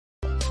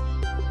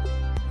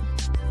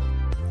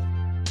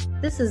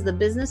This is the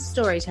Business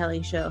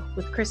Storytelling Show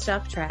with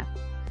Christoph Trapp.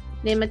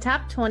 Name a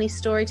top 20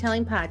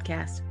 storytelling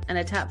podcast and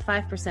a top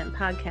 5%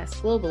 podcast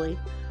globally.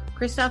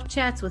 Christoph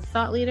chats with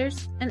thought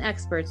leaders and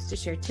experts to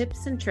share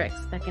tips and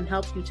tricks that can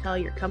help you tell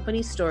your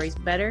company's stories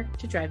better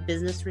to drive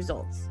business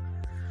results.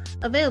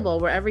 Available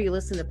wherever you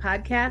listen to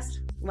podcasts,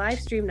 live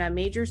streamed on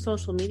major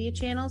social media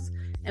channels,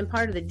 and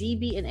part of the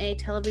DB&A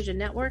television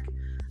network,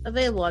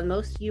 available on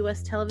most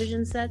U.S.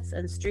 television sets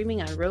and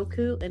streaming on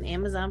Roku and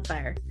Amazon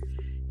Fire.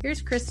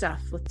 Here's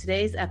Christoph with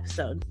today's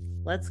episode.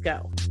 Let's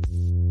go.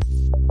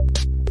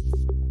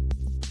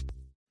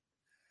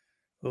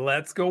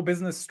 Let's go,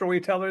 business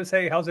storytellers.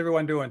 Hey, how's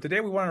everyone doing? Today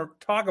we want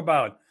to talk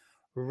about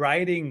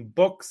writing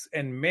books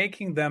and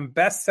making them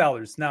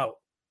bestsellers. Now,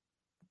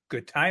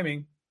 good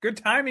timing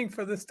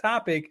for this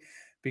topic,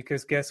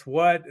 because guess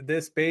what?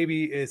 This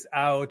baby is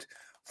out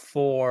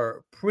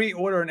for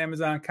pre-order on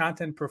Amazon.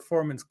 Content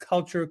Performance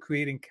Culture,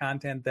 creating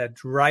content that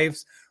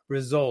drives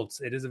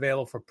results. It is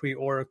available for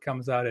pre-order,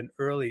 comes out in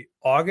early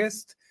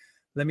August.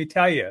 Let me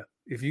tell you,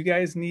 if you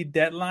guys need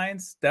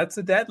deadlines, that's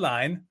a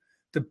deadline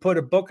to put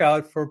a book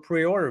out for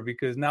pre-order,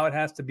 because now it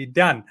has to be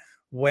done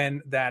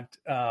when that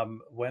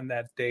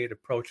date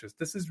approaches.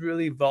 This is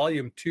really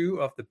volume 2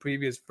 of the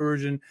previous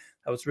version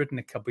that was written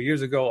a couple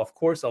years ago. Of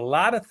course, a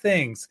lot of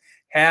things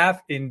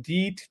have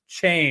indeed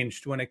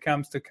changed when it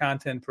comes to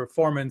content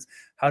performance.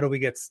 How do we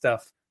get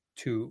stuff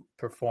to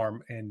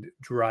perform and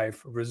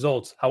drive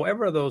results,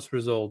 however those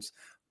results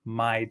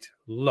might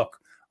look?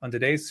 On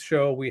today's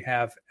show, we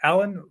have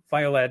Ellen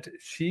Violet.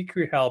 She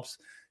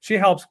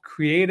helps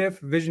creative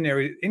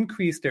visionaries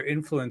increase their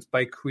influence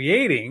by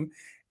creating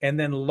and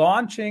then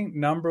launching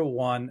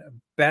 #1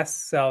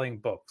 best-selling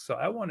book. So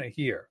I want to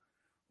hear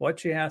what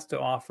she has to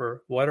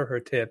offer, what are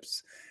her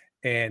tips,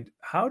 and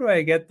how do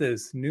I get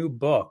this new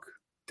book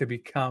to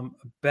become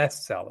a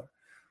bestseller?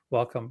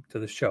 Welcome to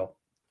the show.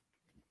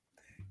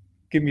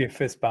 Give me a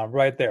fist bump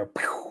right there.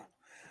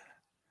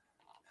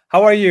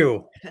 How are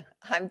you?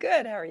 I'm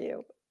good. How are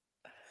you?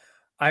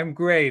 I'm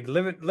great.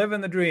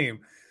 Living the dream.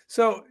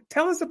 So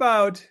tell us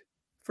about,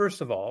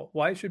 first of all,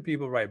 why should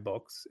people write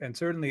books? And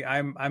certainly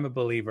I'm a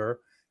believer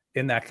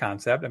in that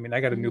concept. I mean,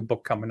 I got a new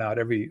book coming out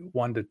every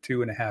 1 to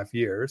 2.5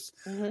 years.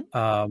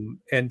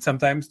 And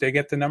sometimes they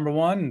get to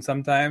 #1 and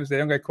sometimes they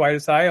don't get quite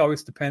as high.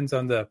 Always depends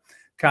on the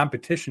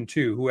competition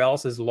too, who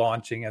else is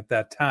launching at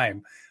that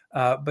time.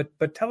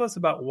 But tell us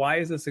about, why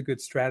is this a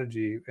good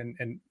strategy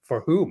and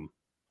for whom?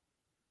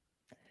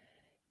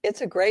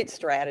 It's a great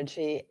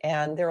strategy,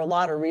 and there are a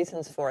lot of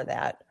reasons for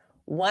that.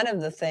 One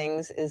of the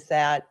things is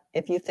that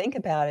if you think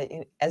about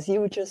it, as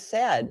you just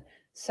said,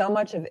 so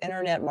much of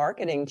internet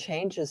marketing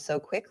changes so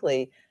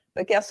quickly.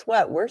 But guess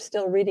what? We're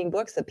still reading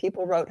books that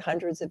people wrote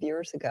hundreds of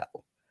years ago.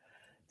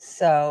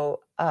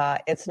 So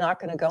it's not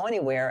going to go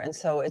anywhere. And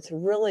so it's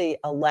really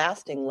a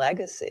lasting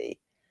legacy.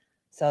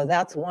 So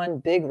that's one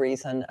big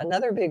reason.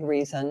 Another big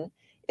reason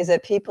is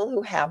that people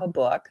who have a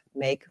book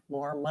make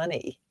more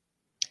money.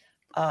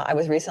 I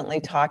was recently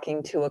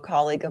talking to a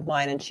colleague of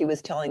mine, and she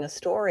was telling a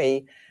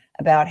story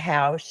about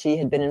how she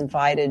had been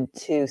invited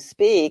to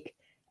speak,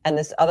 and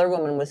this other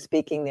woman was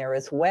speaking there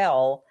as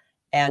well.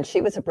 And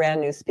she was a brand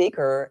new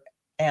speaker.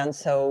 And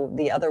so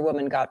the other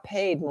woman got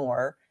paid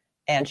more.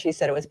 And she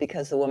said it was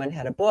because the woman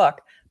had a book,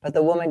 but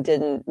the woman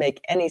didn't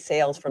make any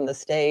sales from the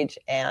stage.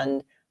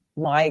 And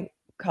my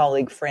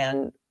colleague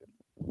friend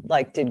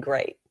did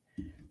great.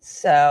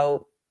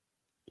 So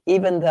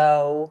even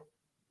though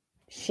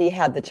she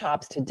had the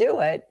chops to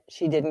do it,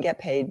 she didn't get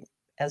paid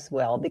as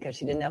well because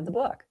she didn't have the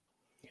book.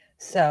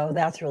 So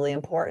that's really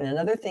important.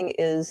 Another thing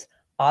is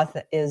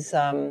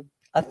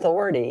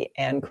authority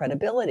and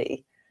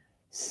credibility.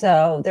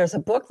 So there's a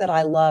book that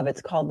I love. It's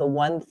called The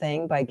One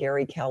Thing by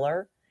Gary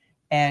Keller.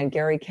 And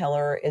Gary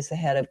Keller is the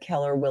head of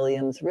Keller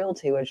Williams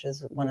Realty, which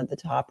is one of the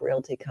top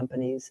realty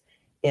companies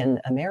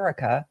in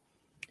America.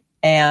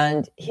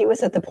 And he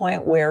was at the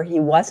point where he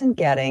wasn't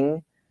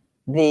getting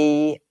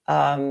the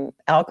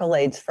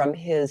accolades from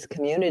his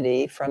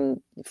community,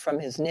 from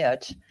his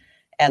niche,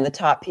 and the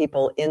top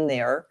people in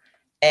there.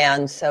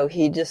 And so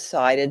he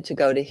decided to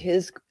go to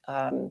his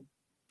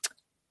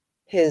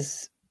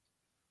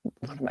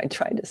what am I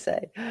trying to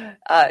say?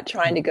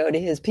 Trying to go to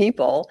his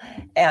people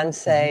and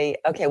say,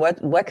 okay,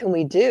 what can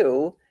we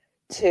do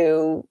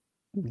to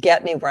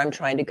get me where I'm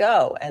trying to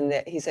go?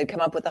 And he said,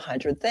 come up with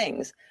 100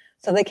 things.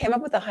 So they came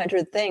up with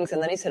 100 things.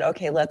 And then he said,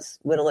 okay, let's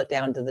whittle it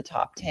down to the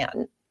top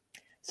 10.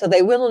 So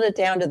they whittled it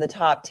down to the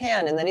top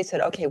 10. And then he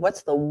said, okay,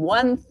 what's the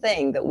one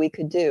thing that we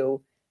could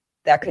do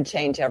that could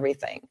change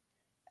everything?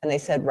 And they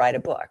said, write a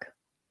book.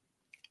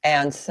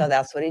 And so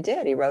that's what he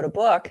did. He wrote a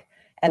book,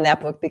 and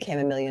that book became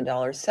 $1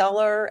 million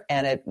seller.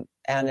 And it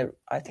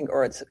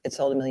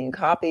sold 1 million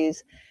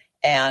copies.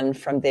 And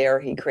from there,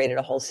 he created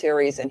a whole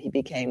series, and he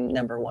became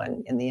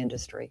 #1 in the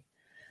industry.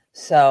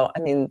 So, I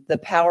mean, the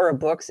power of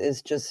books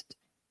is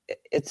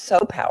it's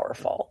so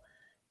powerful.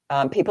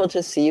 People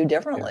just see you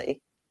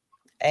differently.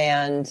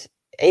 And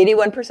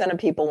 81% of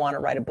people want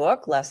to write a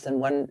book, less than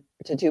 1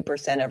 to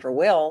 2% ever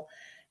will.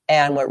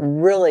 And what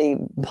really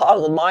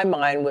boggled my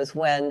mind was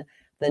when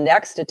the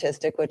next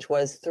statistic, which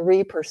was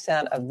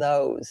 3% of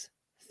those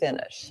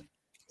finish.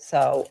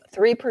 So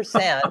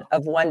 3%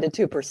 of 1%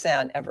 to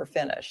 2% ever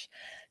finish.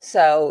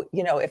 So,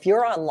 if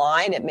you're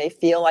online, it may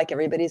feel like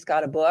everybody's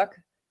got a book.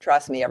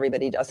 Trust me,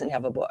 everybody doesn't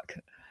have a book.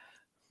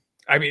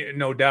 I mean,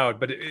 no doubt,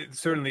 but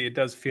it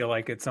does feel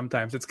like it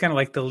sometimes. It's kind of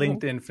like the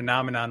LinkedIn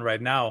phenomenon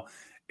right now.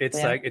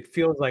 It's like, it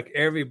feels like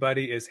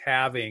everybody is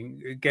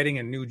getting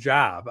a new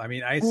job. I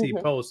mean, I see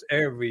posts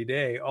every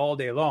day, all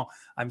day long.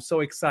 I'm so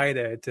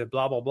excited to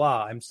blah, blah,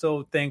 blah. I'm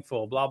so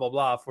thankful, blah, blah,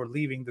 blah, for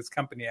leaving this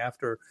company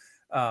after,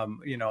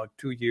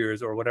 2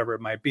 years or whatever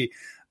it might be.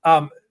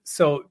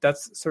 So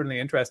that's certainly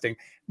interesting.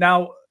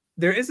 Now,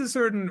 there is a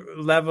certain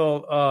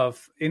level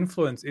of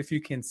influence, if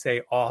you can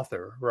say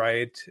author,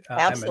 right?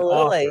 Absolutely.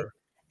 I'm an author.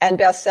 And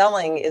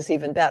best-selling is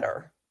even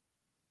better.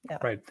 Yeah.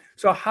 Right.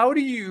 So how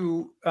do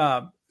you,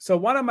 so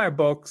one of my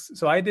books,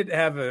 so I did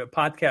have a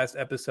podcast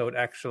episode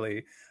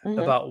actually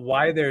about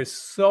why there's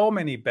so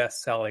many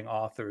best-selling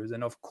authors.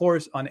 And of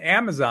course on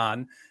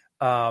Amazon,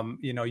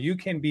 you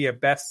can be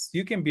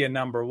a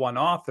number one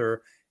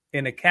author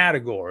in a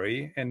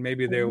category, and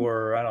maybe there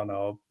were,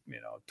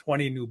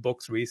 20 new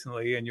books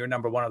recently, and you're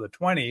number one of the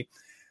 20.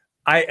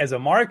 As a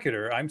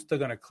marketer, I'm still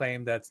going to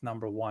claim that's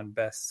number one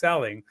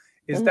best-selling.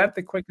 Is that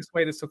the quickest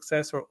way to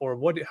success, or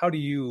what? How do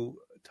you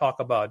talk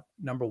about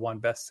number one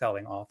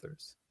best-selling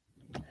authors?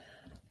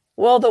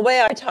 Well, the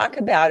way I talk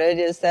about it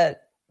is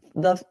that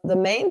the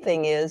main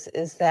thing is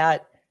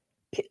that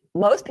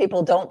most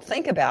people don't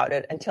think about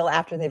it until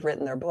after they've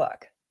written their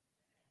book.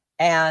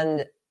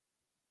 And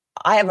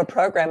I have a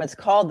program, it's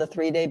called the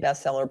 3-Day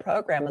Bestseller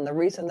Program. And the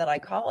reason that I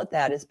call it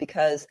that is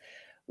because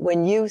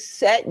when you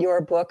set your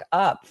book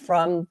up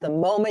from the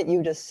moment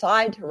you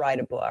decide to write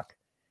a book,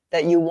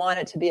 that you want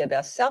it to be a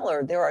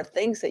bestseller, there are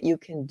things that you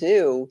can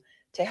do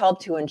to help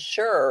to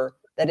ensure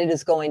that it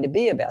is going to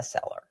be a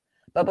bestseller.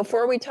 But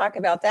before we talk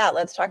about that,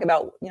 let's talk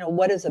about,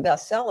 what is a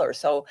bestseller?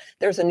 So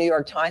there's a New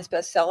York Times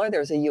bestseller,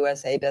 there's a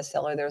USA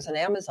bestseller, there's an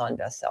Amazon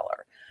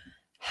bestseller.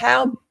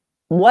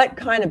 What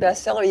kind of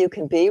bestseller you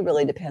can be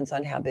really depends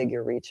on how big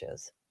your reach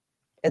is.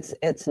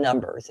 It's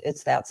numbers.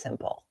 It's that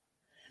simple.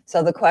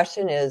 So the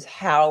question is,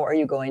 how are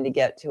you going to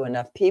get to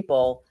enough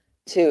people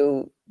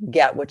to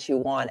get what you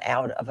want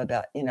out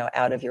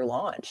of your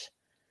launch?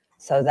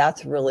 So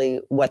that's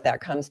really what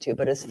that comes to.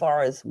 But as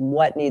far as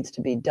what needs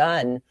to be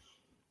done,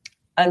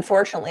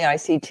 unfortunately, I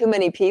see too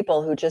many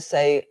people who just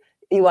say,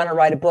 you want to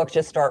write a book,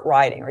 just start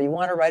writing, or you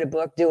want to write a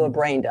book, do a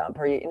brain dump,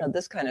 or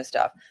this kind of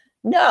stuff.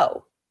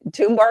 No.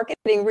 Do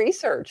marketing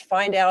research,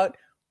 find out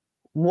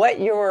what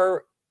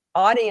your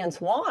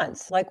audience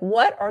wants. Like,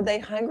 what are they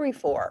hungry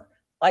for?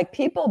 Like,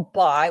 people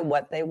buy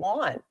what they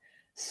want.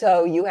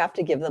 So you have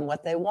to give them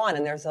what they want.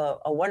 And there's a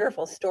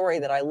wonderful story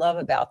that I love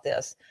about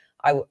this.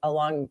 It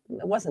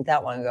wasn't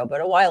that long ago,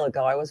 but a while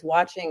ago, I was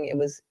watching,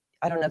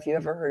 I don't know if you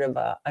ever heard of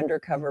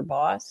Undercover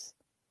Boss.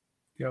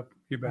 Yep,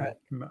 you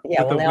bet.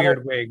 Yeah, with the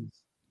weird wigs.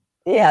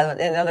 Yeah,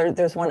 and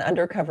there's one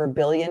Undercover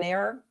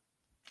Billionaire,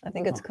 I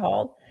think it's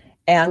called.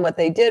 And what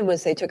they did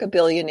was they took a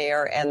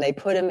billionaire and they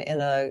put him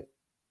in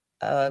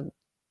a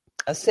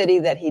city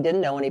that he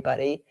didn't know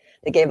anybody.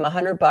 They gave him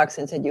 $100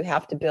 and said, you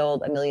have to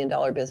build $1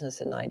 million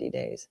business in 90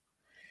 days.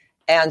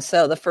 And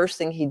so the first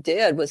thing he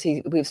did was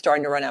we were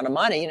starting to run out of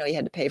money. He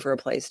had to pay for a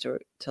place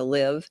to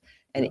live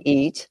and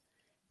eat.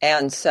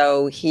 And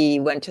so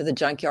he went to the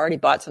junkyard, he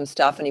bought some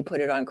stuff and he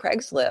put it on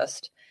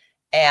Craigslist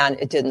and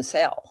it didn't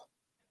sell.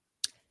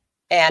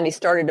 And he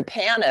started to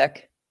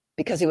panic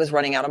because he was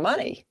running out of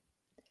money.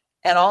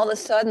 And all of a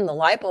sudden, the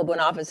light bulb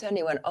went off his head and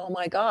he went, oh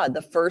my God,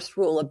 the first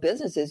rule of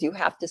business is you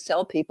have to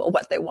sell people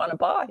what they want to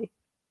buy,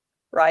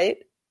 right?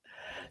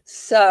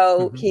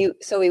 So he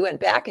went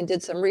back and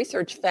did some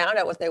research, found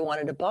out what they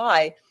wanted to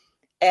buy.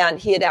 And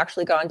he had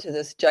actually gone to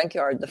this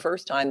junkyard the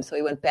first time. So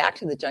he went back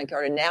to the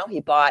junkyard and now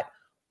he bought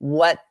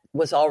what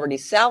was already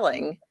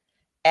selling.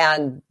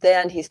 And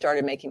then he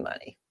started making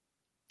money.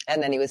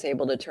 And then he was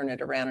able to turn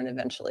it around and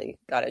eventually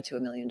got it to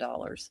 $1 million.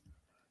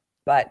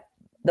 But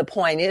the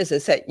point is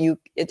that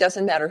it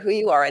doesn't matter who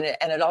you are. And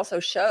it also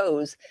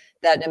shows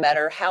that no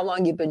matter how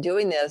long you've been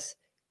doing this,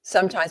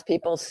 sometimes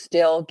people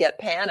still get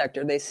panicked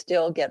or they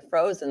still get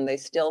frozen. They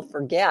still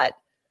forget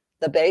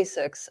the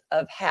basics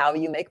of how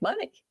you make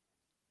money.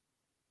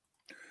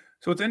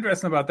 So what's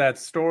interesting about that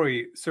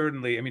story,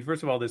 certainly, I mean,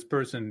 first of all, this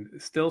person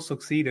still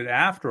succeeded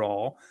after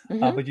all,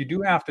 but you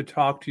do have to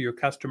talk to your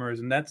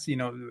customers. And that's,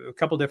 a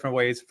couple different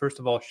ways. First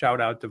of all,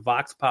 shout out to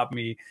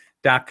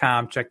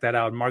voxpopme.com. Check that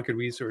out. Market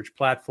research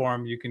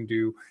platform. You can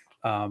do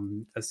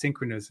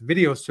asynchronous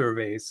video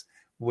surveys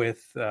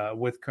with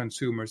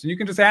consumers. And you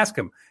can just ask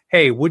them,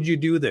 hey, would you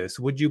do this?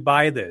 Would you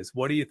buy this?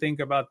 What do you think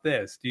about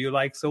this? Do you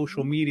like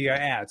social media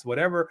ads?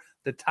 Whatever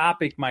the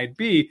topic might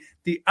be.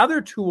 The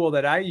other tool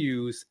that I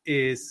use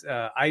is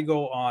I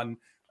go on,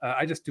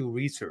 I just do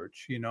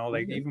research,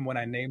 even when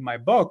I name my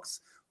books,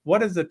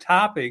 what is the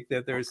topic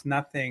that there's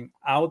nothing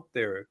out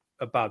there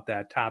about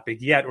that topic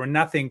yet, or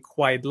nothing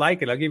quite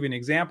like it. I'll give you an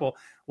example.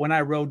 When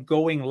I wrote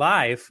Going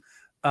Live,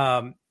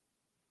 not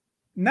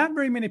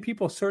very many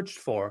people searched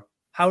for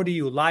how do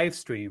you live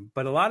stream?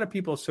 But a lot of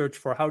people search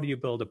for how do you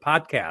build a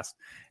podcast?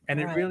 And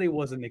it really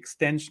was an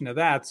extension of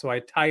that. So I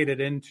tied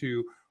it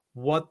into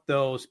what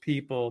those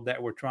people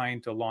that were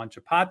trying to launch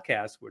a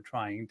podcast were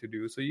trying to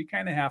do. So you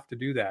kind of have to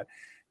do that.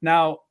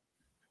 Now,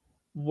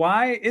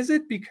 why is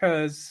it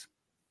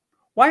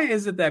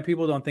that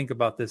people don't think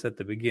about this at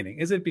the beginning?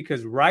 Is it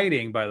because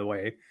writing, by the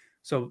way,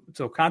 so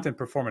content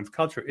performance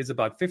culture is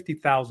about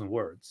 50,000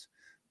 words.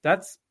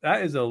 That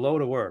is a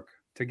load of work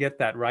to get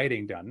that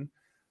writing done.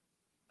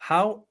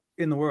 How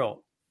in the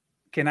world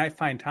can I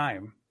find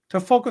time to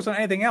focus on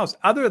anything else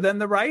other than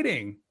the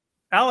writing?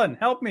 Ellen,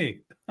 help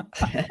me.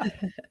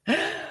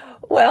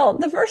 Well,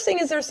 the first thing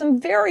is there's some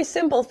very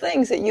simple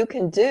things that you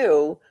can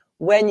do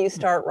when you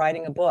start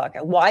writing a book.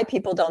 And why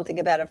people don't think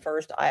about it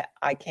first,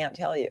 I can't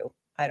tell you.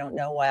 I don't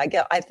know why.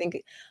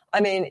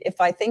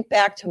 If I think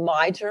back to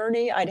my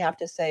journey, I'd have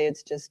to say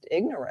it's just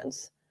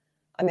ignorance.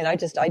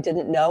 I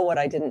didn't know what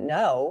I didn't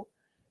know.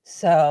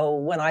 So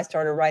when I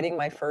started writing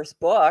my first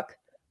book,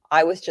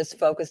 I was just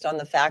focused on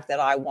the fact that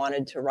I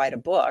wanted to write a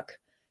book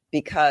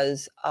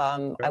because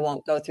I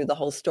won't go through the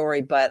whole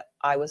story, but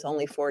I was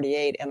only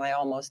 48 and I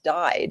almost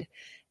died.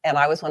 And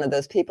I was one of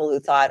those people who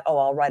thought, oh,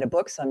 I'll write a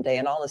book someday.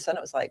 And all of a sudden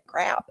it was like,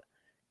 crap,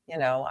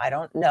 I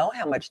don't know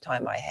how much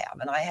time I have.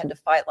 And I had to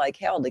fight like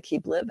hell to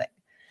keep living.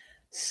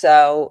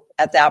 So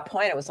at that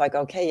point, it was like,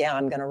 okay, yeah,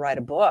 I'm going to write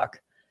a book.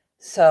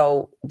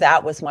 So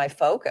that was my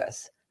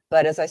focus.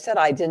 But as I said,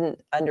 I didn't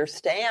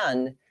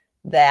understand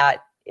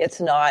that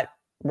it's not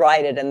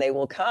write it and they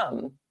will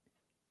come,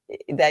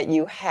 that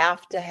you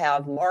have to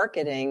have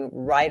marketing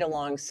right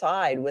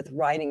alongside with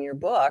writing your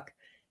book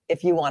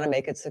if you want to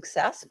make it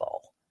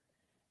successful.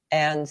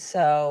 And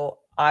so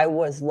I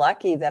was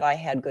lucky that I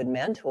had good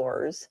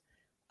mentors.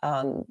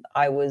 I've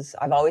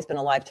always been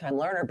a lifetime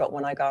learner, but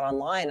when I got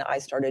online, I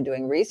started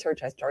doing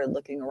research. I started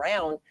looking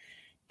around,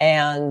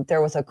 and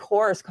there was a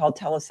course called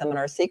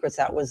Teleseminar Secrets.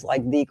 That was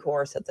like the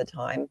course at the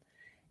time.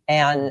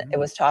 And it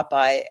was taught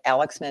by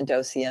Alex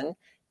Mandossian.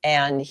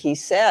 And he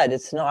said,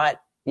 it's not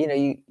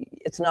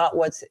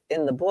what's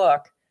in the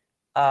book.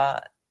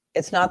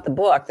 It's not the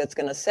book that's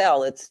going to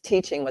sell. It's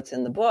teaching what's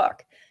in the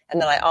book.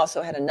 And then I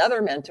also had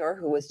another mentor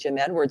who was Jim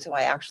Edwards, who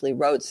I actually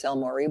wrote Sell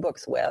More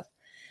eBooks with.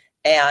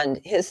 And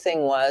his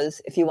thing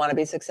was, if you want to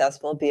be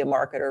successful, be a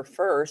marketer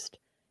first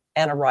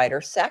and a writer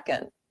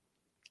second.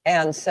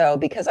 And so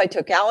because I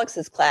took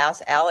Alex's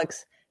class,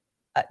 Alex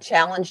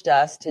challenged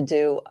us to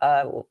do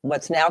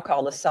what's now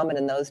called a summit.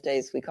 In those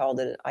days, I called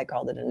it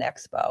an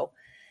expo.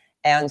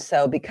 And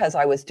so because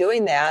I was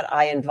doing that,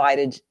 I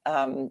invited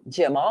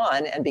Jim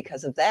on. And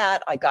because of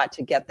that, I got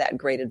to get that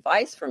great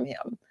advice from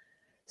him.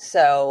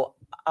 So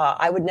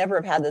I would never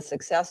have had the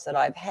success that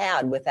I've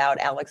had without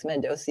Alex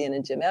Mandossian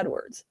and Jim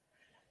Edwards.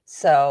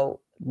 So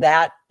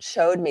that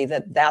showed me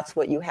that that's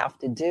what you have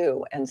to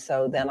do. And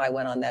so then I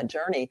went on that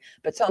journey.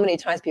 But so many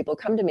times people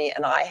come to me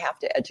and I have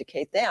to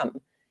educate them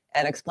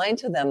and explain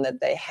to them that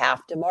they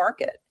have to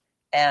market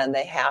and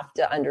they have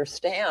to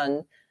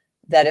understand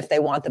that if they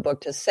want the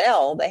book to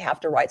sell, they have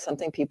to write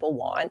something people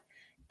want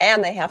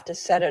and they have to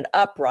set it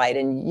up right.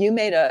 And you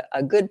made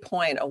a good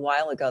point a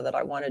while ago that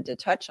I wanted to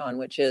touch on,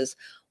 which is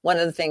one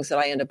of the things that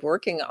I end up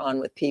working on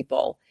with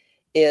people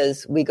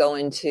is we go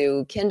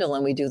into Kindle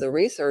and we do the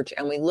research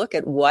and we look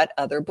at what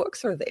other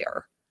books are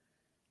there.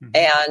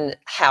 And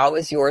how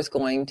is yours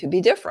going to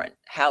be different?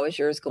 How is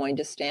yours going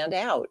to stand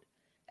out?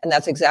 And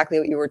that's exactly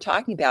what you were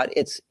talking about.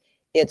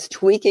 It's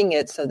tweaking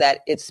it so that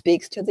it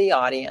speaks to the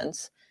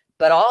audience,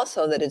 but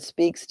also that it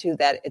speaks to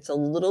that it's a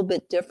little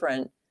bit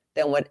different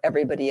than what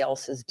everybody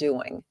else is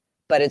doing,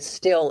 but it's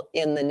still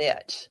in the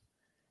niche.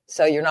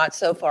 So you're not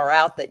so far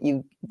out that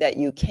you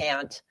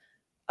can't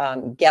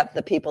get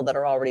the people that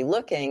are already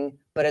looking,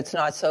 but it's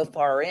not so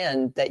far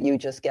in that you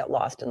just get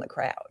lost in the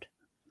crowd.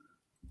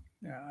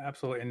 Yeah,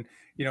 absolutely. And,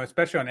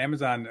 especially on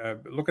Amazon,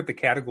 look at the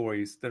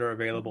categories that are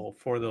available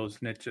for those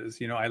niches.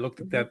 I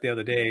looked at that the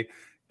other day,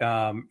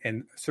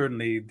 and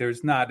certainly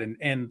there's not an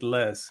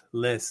endless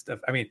list of,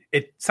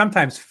 it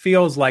sometimes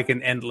feels like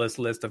an endless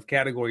list of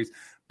categories,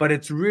 but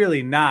it's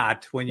really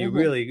not when you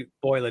really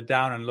boil it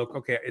down and look,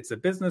 okay, it's a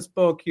business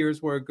book.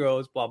 Here's where it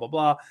goes, blah, blah,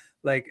 blah.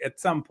 Like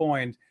at some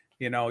point,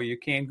 you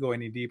can't go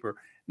any deeper.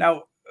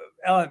 Now,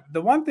 Ellen,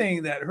 the one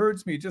thing that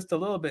hurts me just a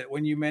little bit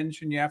when you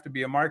mention you have to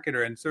be a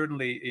marketer, and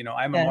certainly,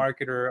 I'm a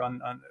marketer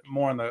on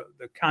more on the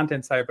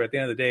content side, but at the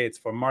end of the day, it's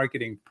for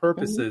marketing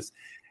purposes.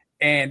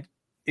 And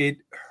it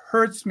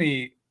hurts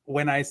me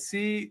when I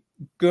see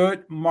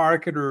good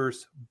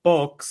marketers'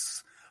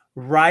 books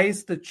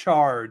rise the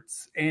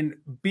charts and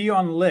be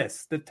on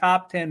lists, the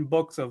top 10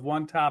 books of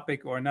one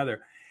topic or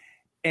another.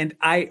 And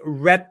I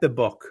read the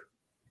book.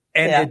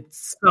 And it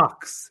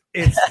sucks.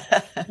 It's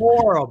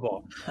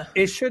horrible.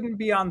 It shouldn't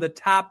be on the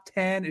top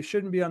 10. It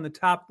shouldn't be on the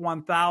top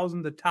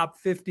 1,000, the top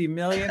 50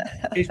 million.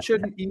 It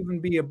shouldn't even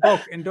be a book.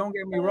 And don't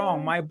get me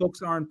wrong, my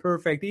books aren't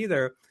perfect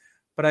either.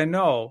 But I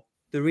know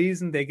the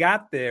reason they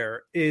got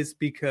there is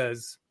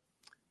because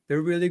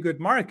they're really good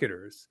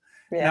marketers.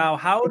 Now,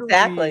 how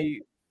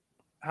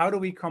do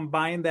we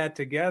combine that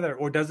together?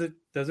 Or does it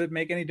does it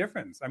make any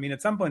difference? I mean,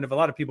 at some point, if a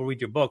lot of people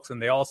read your books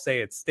and they all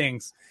say it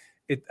stinks,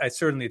 it's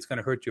going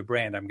to hurt your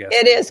brand, I'm guessing.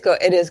 It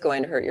is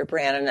going to hurt your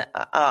brand. And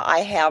I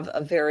have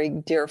a very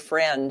dear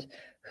friend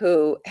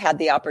who had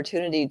the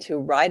opportunity to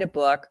write a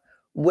book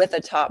with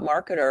a top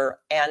marketer,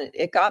 and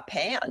it got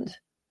panned.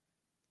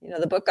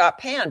 The book got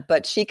panned,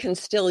 but she can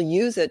still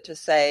use it to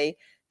say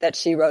that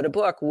she wrote a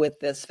book with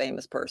this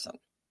famous person.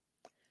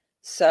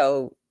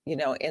 So,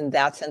 in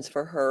that sense,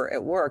 for her,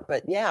 it worked.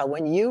 But yeah,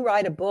 when you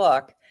write a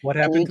book. What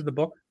happened to the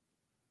book?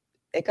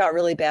 It got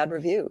really bad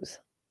reviews.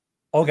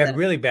 Oh, got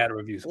really bad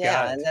reviews.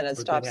 Yeah, and then it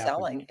stopped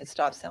selling.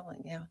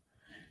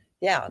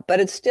 Yeah, but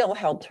it still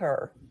helped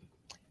her.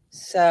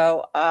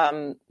 So,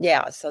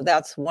 so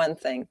that's one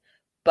thing.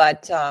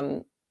 But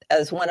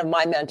as one of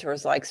my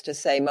mentors likes to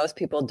say, most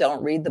people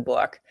don't read the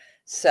book.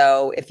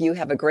 So if you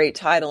have a great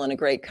title and a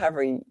great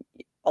cover,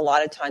 a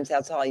lot of times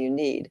that's all you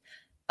need.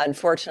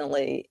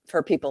 Unfortunately,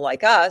 for people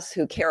like us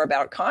who care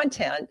about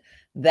content,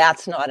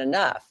 that's not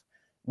enough.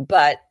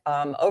 But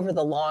over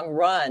the long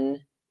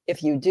run,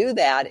 if you do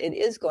that, it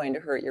is going to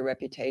hurt your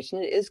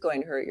reputation. It is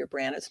going to hurt your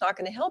brand. It's not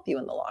going to help you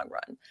in the long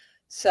run.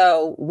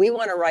 So we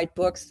want to write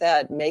books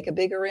that make a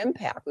bigger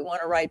impact. We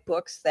want to write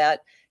books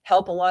that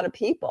help a lot of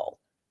people.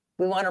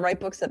 We want to write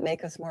books that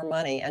make us more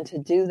money. And to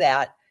do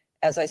that,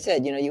 as I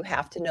said, you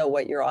have to know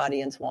what your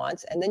audience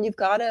wants. And then you've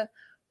got to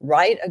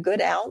write a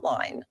good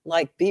outline,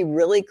 like be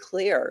really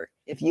clear.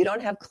 If you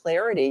don't have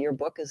clarity, your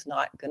book is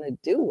not going to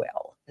do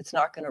well. It's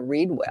not going to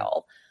read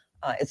well.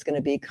 It's going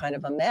to be kind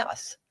of a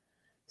mess.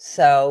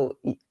 So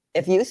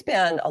if you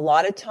spend a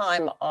lot of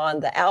time on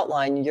the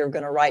outline, you're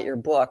going to write your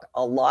book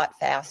a lot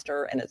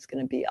faster and it's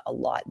going to be a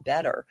lot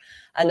better.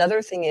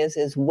 Another thing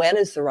is when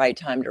is the right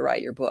time to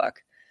write your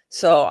book?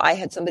 So I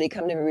had somebody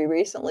come to me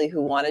recently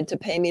who wanted to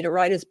pay me to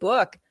write his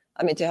book.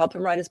 To help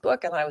him write his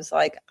book. And I was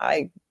like,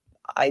 I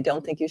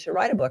don't think you should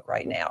write a book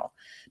right now,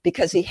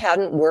 because he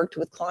hadn't worked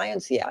with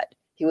clients yet.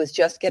 He was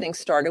just getting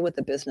started with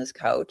a business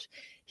coach.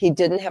 He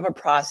didn't have a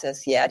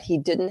process yet. He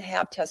didn't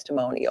have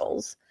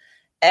testimonials.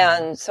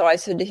 And so I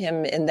said to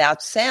him, in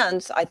that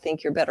sense, I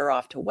think you're better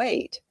off to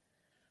wait.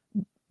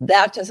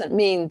 That doesn't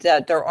mean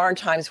that there aren't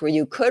times where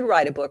you could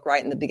write a book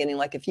right in the beginning.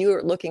 Like if you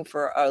were looking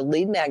for a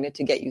lead magnet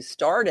to get you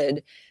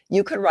started,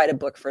 you could write a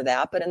book for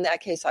that. But in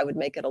that case, I would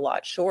make it a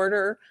lot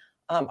shorter.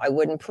 I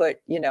wouldn't put,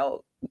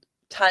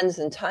 tons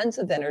and tons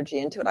of energy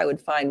into it. I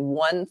would find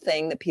one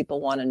thing that people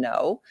want to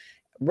know,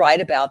 write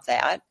about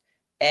that.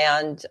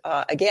 And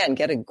again,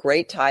 get a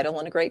great title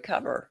and a great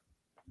cover.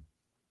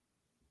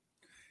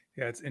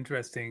 Yeah, it's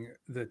interesting,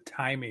 the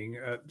timing.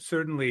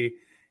 Certainly,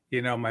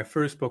 my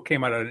first book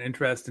came out at an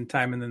interesting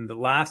time. And then the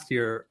last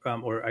year,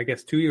 or I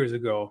guess 2 years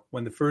ago,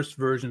 when the first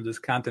version of this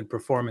content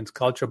performance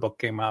culture book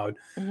came out,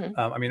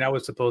 I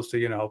was supposed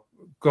to,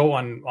 go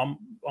on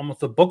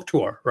almost a book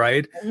tour,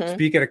 right? Mm-hmm.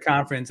 Speak at a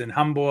conference in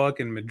Hamburg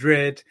and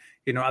Madrid,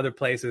 other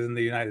places in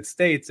the United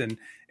States.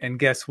 And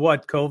guess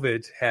what?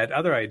 COVID had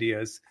other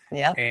ideas.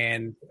 Yeah.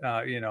 And,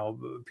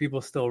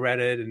 people still read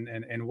it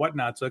and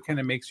whatnot. So it kind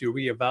of makes you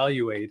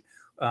reevaluate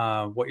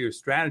what your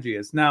strategy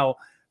is. Now,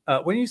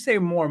 when you say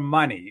more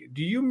money,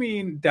 do you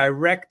mean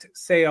direct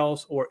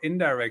sales or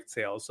indirect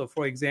sales? So,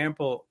 for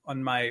example,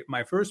 on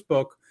my first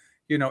book,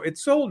 it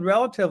sold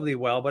relatively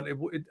well, but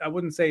I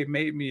wouldn't say it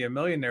made me a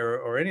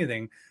millionaire or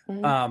anything.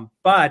 Mm-hmm.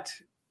 But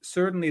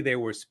certainly there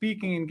were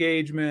speaking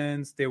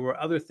engagements. There were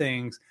other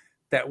things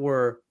that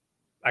were,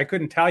 I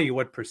couldn't tell you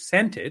what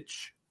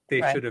percentage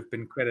they should have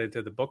been credited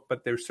to the book,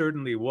 but there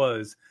certainly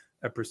was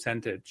a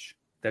percentage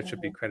that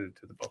should be credited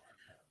to the book.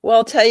 Well,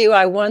 I'll tell you,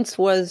 I once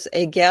was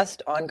a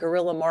guest on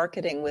Guerrilla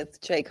Marketing with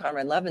Jay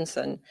Conrad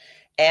Levinson,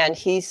 and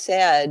he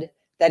said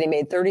that he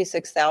made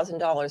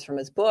 $36,000 from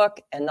his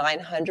book and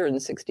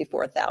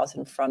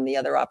 $964,000 from the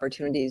other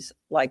opportunities,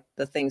 like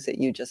the things that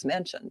you just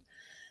mentioned.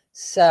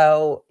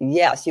 So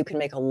yes, you can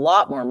make a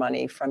lot more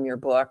money from your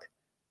book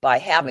by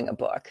having a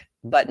book,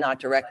 but not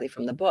directly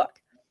from the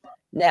book.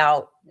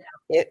 Now,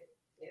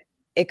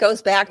 it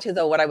goes back to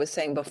what I was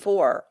saying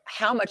before.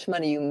 How much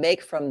money you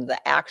make from the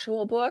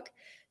actual book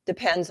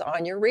depends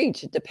on your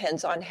reach. It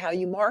depends on how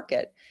you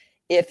market.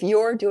 If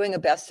you're doing a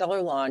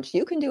bestseller launch,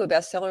 you can do a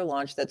bestseller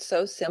launch that's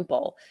so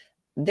simple.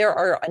 There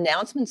are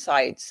announcement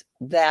sites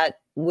that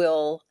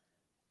will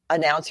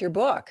announce your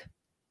book.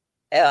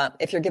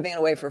 If you're giving it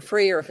away for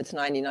free or if it's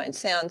 99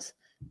 cents,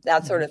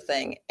 that sort of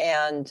thing.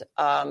 And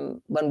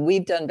when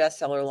we've done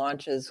bestseller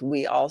launches,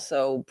 we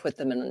also put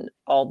them in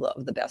all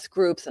of the best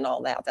groups and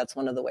all that. That's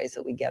one of the ways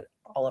that we get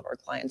all of our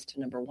clients to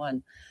number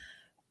one.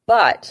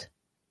 But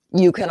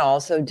you can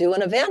also do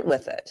an event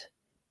with it.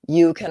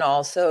 You can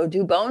also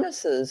do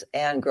bonuses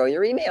and grow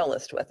your email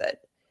list with it.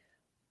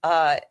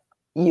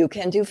 You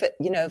can do,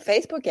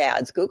 Facebook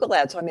ads, Google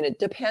ads. So, it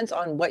depends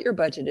on what your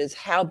budget is.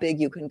 How big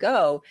you can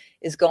go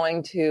is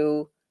going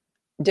to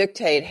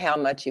dictate how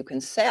much you can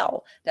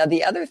sell. Now,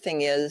 the other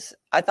thing is,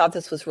 I thought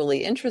this was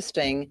really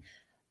interesting.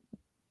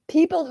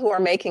 People who are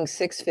making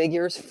six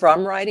figures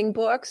from writing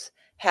books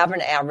have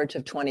an average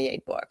of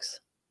 28 books.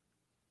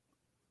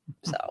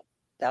 So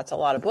that's a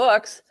lot of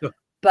books.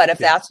 But if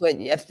that's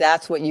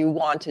what you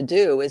want to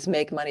do is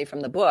make money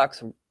from the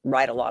books,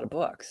 write a lot of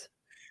books.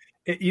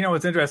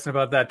 What's interesting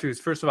about that too is,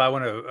 first of all, I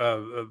want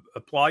to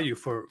applaud you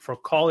for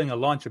calling a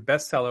launch a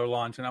bestseller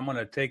launch, and I'm going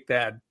to take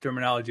that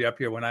terminology up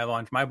here when I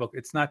launch my book.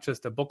 It's not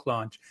just a book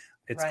launch;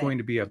 it's going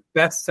to be a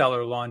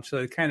bestseller launch. So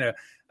it kind of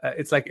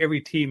it's like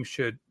every team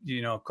should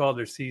call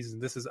their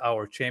season, "This is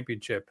our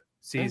championship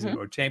season,"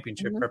 or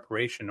championship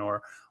preparation,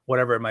 or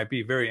whatever it might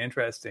be. Very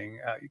interesting.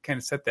 You kind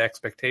of set the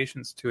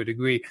expectations to a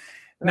degree.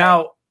 Right.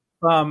 Now,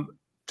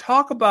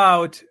 talk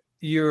about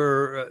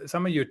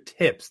some of your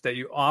tips that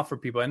you offer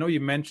people. I know you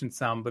mentioned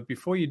some, but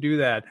before you do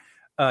that,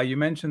 you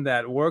mentioned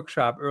that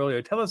workshop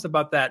earlier. Tell us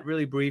about that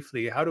really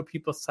briefly. How do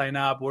people sign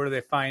up? Where do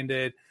they find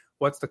it?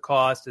 What's the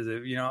cost? Is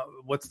it,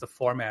 what's the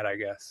format, I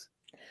guess?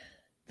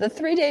 The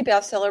 3-day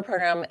bestseller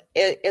program,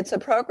 it's a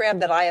program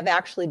that I have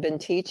actually been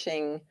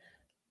teaching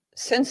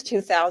since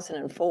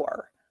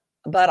 2004,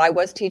 but I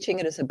was teaching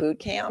it as a boot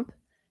camp,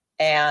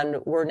 and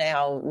we're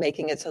now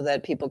making it so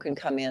that people can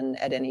come in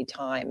at any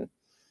time.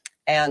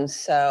 And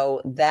so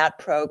that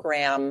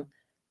program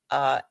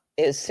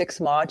is 6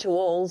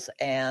 modules,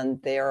 and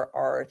there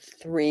are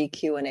 3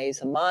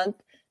 Q&As a month.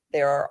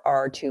 There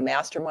are 2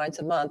 masterminds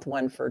a month,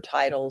 one for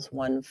titles,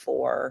 one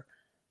for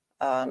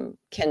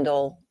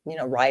Kindle,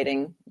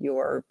 writing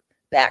your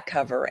back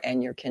cover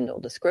and your Kindle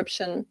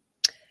description,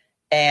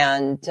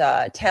 and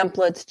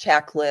templates,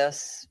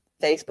 checklists,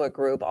 Facebook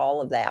group,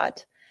 all of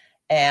that.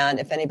 And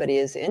if anybody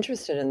is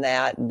interested in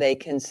that, they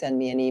can send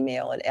me an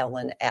email at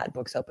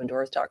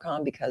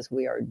ellen@booksopendoors.com, because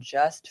we are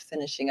just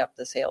finishing up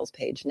the sales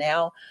page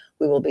now.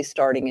 We will be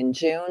starting in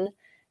June.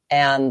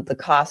 And the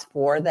cost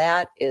for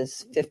that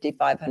is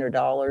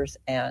 $5,500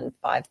 and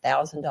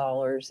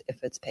 $5,000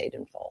 if it's paid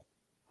in full.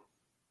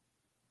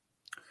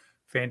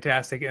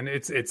 Fantastic. And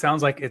it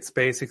sounds like it's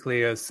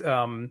basically a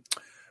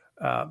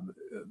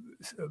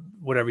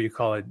whatever you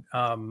call it,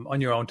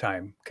 on your own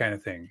time kind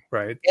of thing,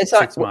 right? It's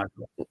 6 months.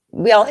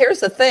 Well,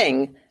 here's the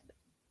thing.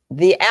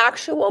 The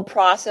actual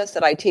process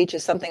that I teach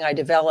is something I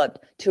developed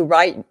to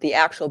write the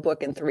actual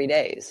book in 3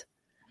 days.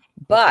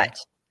 But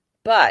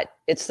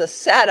it's the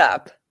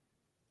setup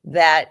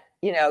that,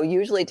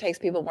 usually takes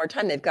people more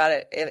time. They've got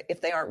to, if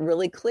they aren't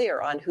really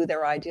clear on who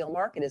their ideal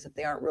market is, if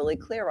they aren't really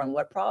clear on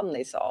what problem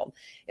they solve,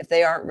 if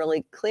they aren't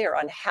really clear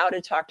on how to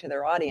talk to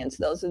their audience,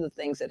 those are the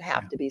things that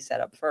have to be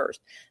set up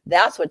first.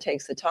 That's what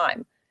takes the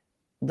time.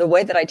 The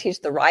way that I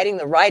teach the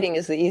writing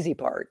is the easy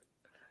part.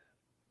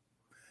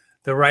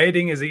 The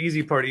writing is the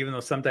easy part, even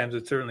though sometimes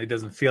it certainly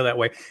doesn't feel that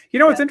way.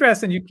 It's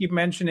interesting. You keep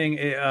mentioning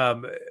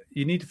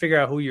you need to figure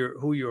out who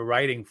you're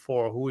writing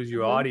for, who is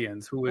your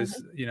audience, who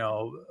is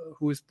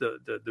who's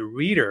the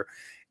reader.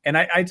 And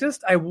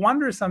I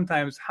wonder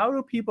sometimes, how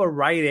do people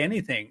write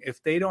anything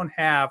if they don't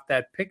have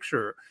that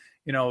picture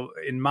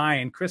in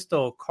mind?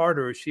 Crystal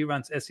Carter, she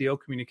runs SEO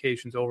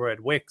communications over at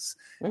Wix,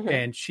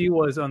 and she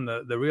was on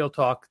the Real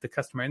Talk, the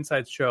Customer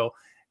Insights show.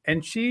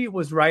 And she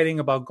was writing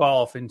about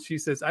golf, and she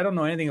says, I don't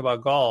know anything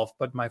about golf,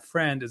 but my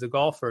friend is a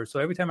golfer. So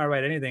every time I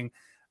write anything,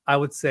 I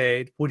would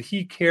say, would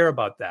he care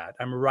about that?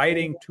 I'm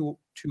writing to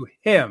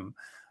him.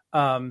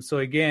 So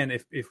again,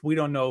 if we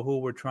don't know who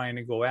we're trying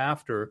to go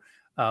after,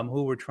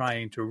 who we're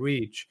trying to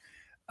reach.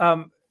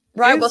 Right.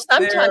 Well,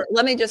 sometimes,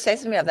 let me just say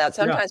something about that.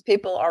 Sometimes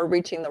people are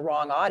reaching the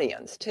wrong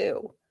audience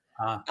too.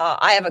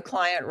 I have a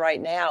client right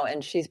now,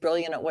 and she's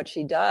brilliant at what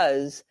she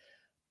does,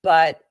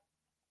 but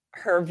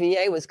her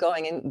VA was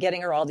going and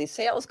getting her all these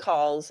sales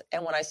calls.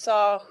 And when I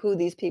saw who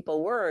these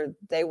people were,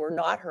 they were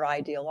not her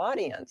ideal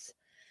audience.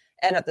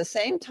 And at the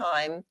same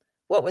time,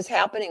 what was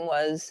happening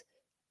was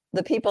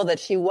the people that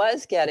she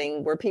was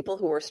getting were people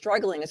who were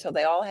struggling. And so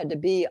they all had to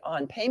be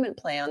on payment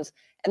plans.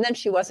 And then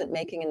she wasn't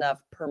making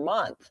enough per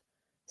month.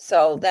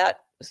 So that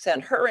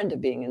sent her into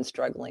being in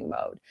struggling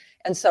mode.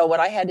 And so what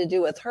I had to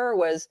do with her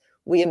was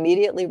we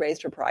immediately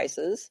raised her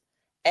prices.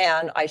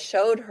 And I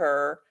showed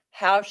her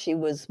how she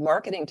was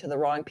marketing to the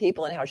wrong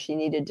people and how she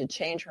needed to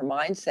change her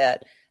mindset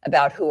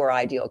about who her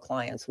ideal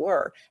clients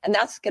were. And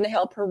that's going to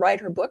help her write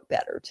her book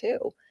better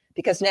too,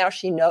 because now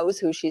she knows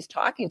who she's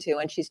talking to,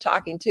 and she's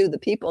talking to the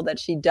people that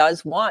she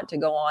does want to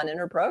go on in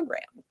her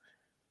program.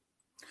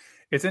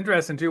 It's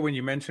interesting too, when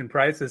you mention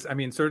prices. I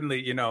mean,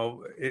 certainly,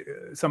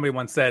 somebody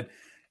once said,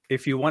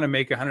 if you want to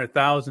make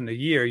 100,000 a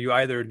year, you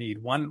either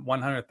need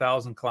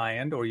 100,000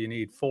 client, or you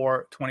need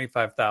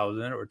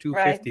 25,000 or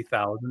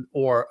 250,000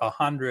 or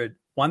 $1,000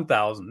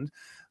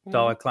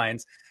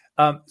 clients.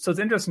 So it's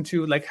interesting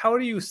too, like, how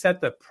do you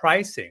set the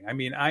pricing? I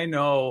mean, I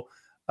know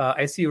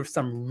I see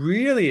some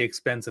really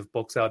expensive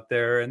books out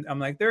there, and I'm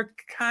like, they're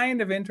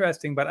kind of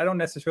interesting, but I don't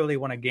necessarily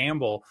want to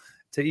gamble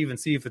to even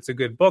see if it's a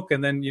good book.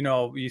 And then,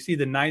 you see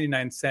the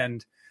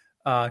 99-cent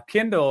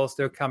Kindles,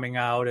 they're coming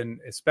out. And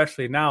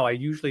especially now, I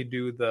usually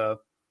do the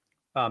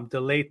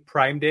delayed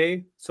Prime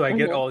Day. So I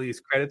get all these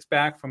credits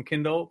back from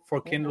Kindle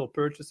for Kindle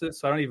purchases.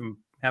 So I don't even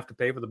have to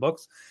pay for the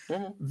books.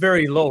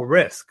 Very low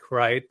risk,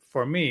 right,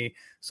 for me.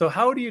 So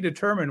how do you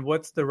determine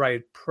what's the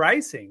right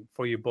pricing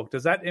for your book?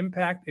 Does that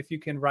impact if you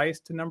can rise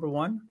to number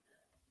one?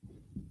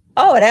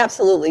 Oh, it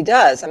absolutely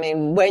does. I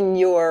mean, when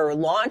you're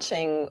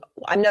launching,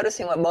 I'm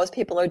noticing what most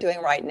people are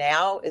doing right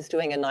now is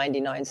doing a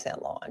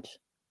 99-cent launch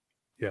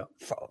Yeah.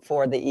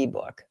 for the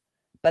ebook.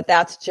 But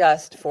that's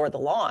just for the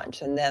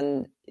launch. And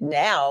then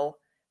now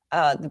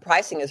the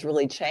pricing has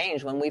really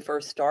changed. When we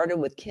first started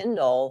with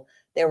Kindle,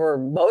 they were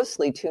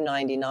mostly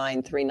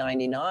 $2.99,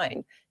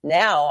 $3.99.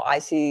 Now I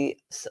see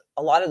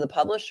a lot of the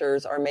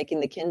publishers are making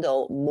the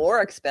Kindle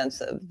more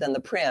expensive than the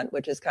print,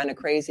 which is kind of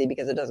crazy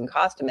because it doesn't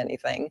cost them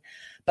anything.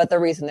 But the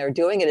reason they're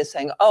doing it is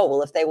saying, oh,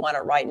 well, if they want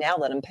it right now,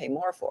 let them pay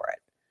more for it.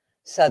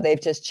 So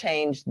they've just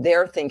changed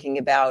their thinking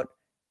about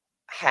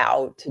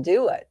how to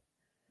do it.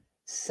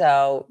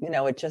 So,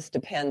 it just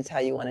depends how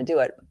you want to do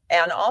it.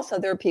 And also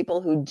there are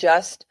people who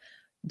just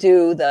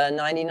do the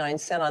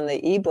 99-cent on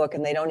the ebook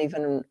and they don't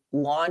even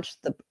launch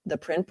the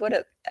print book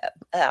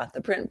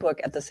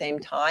at the same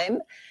time.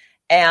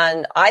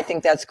 And I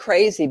think that's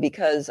crazy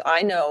because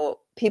I know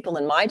people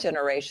in my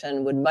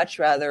generation would much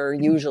rather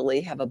usually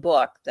have a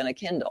book than a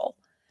Kindle.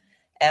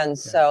 And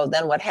so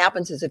then what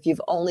happens is if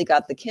you've only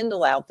got the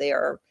Kindle out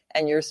there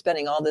and you're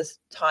spending all this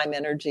time,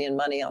 energy, and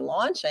money on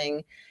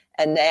launching,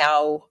 and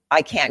now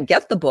I can't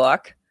get the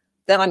book,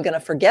 then I'm going to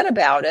forget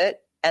about it.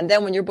 And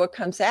then when your book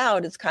comes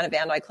out, it's kind of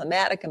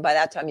anticlimactic. And by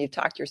that time, you've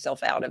talked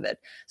yourself out of it.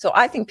 So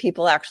I think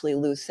people actually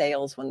lose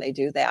sales when they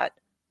do that.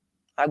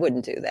 I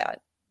wouldn't do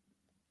that.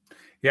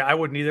 Yeah, I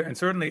wouldn't either. And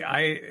certainly,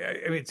 I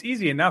mean, it's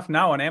easy enough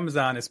now on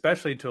Amazon,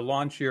 especially to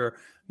launch your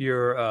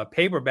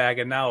paperback.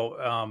 And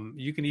now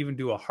you can even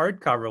do a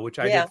hardcover, which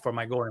I did for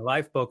my Going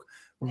Life book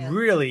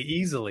really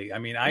easily. I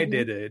mean, I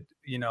did it,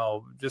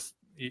 just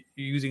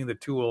using the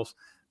tools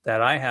that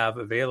I have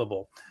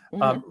available.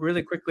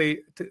 Really quickly,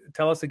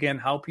 tell us again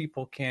how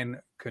people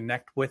can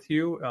connect with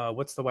you.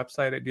 What's the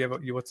website?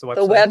 What's the website?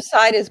 The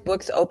website is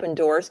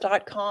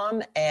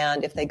booksopendoors.com.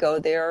 And if they go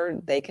there,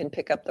 they can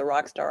pick up the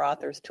Rockstar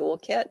Authors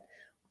Toolkit.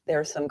 There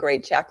are some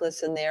great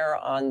checklists in there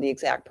on the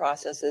exact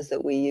processes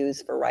that we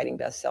use for writing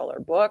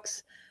bestseller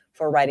books,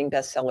 for writing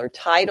bestseller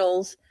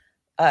titles,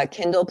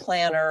 Kindle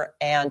Planner,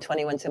 and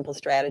 21 Simple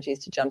Strategies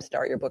to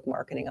Jumpstart Your Book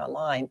Marketing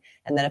Online.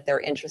 And then if they're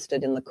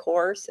interested in the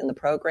course, in the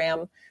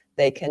program,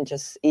 they can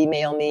just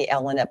email me,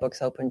 Ellen at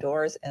Books Open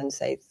Doors, and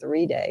say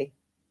 3-day.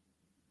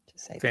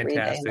 Just say Fantastic.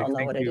 3-day, and they'll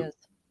know what it is.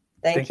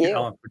 Thank you,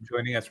 Ellen, for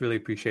joining us. Really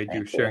appreciate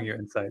you sharing your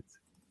insights.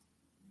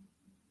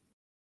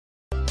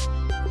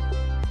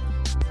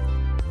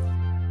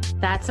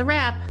 That's a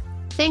wrap.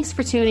 Thanks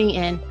for tuning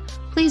in.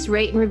 Please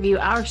rate and review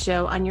our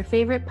show on your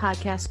favorite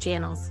podcast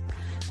channels.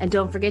 And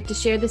don't forget to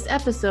share this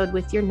episode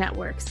with your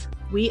networks.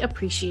 We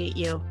appreciate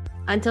you.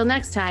 Until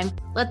next time,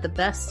 let the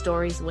best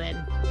stories win.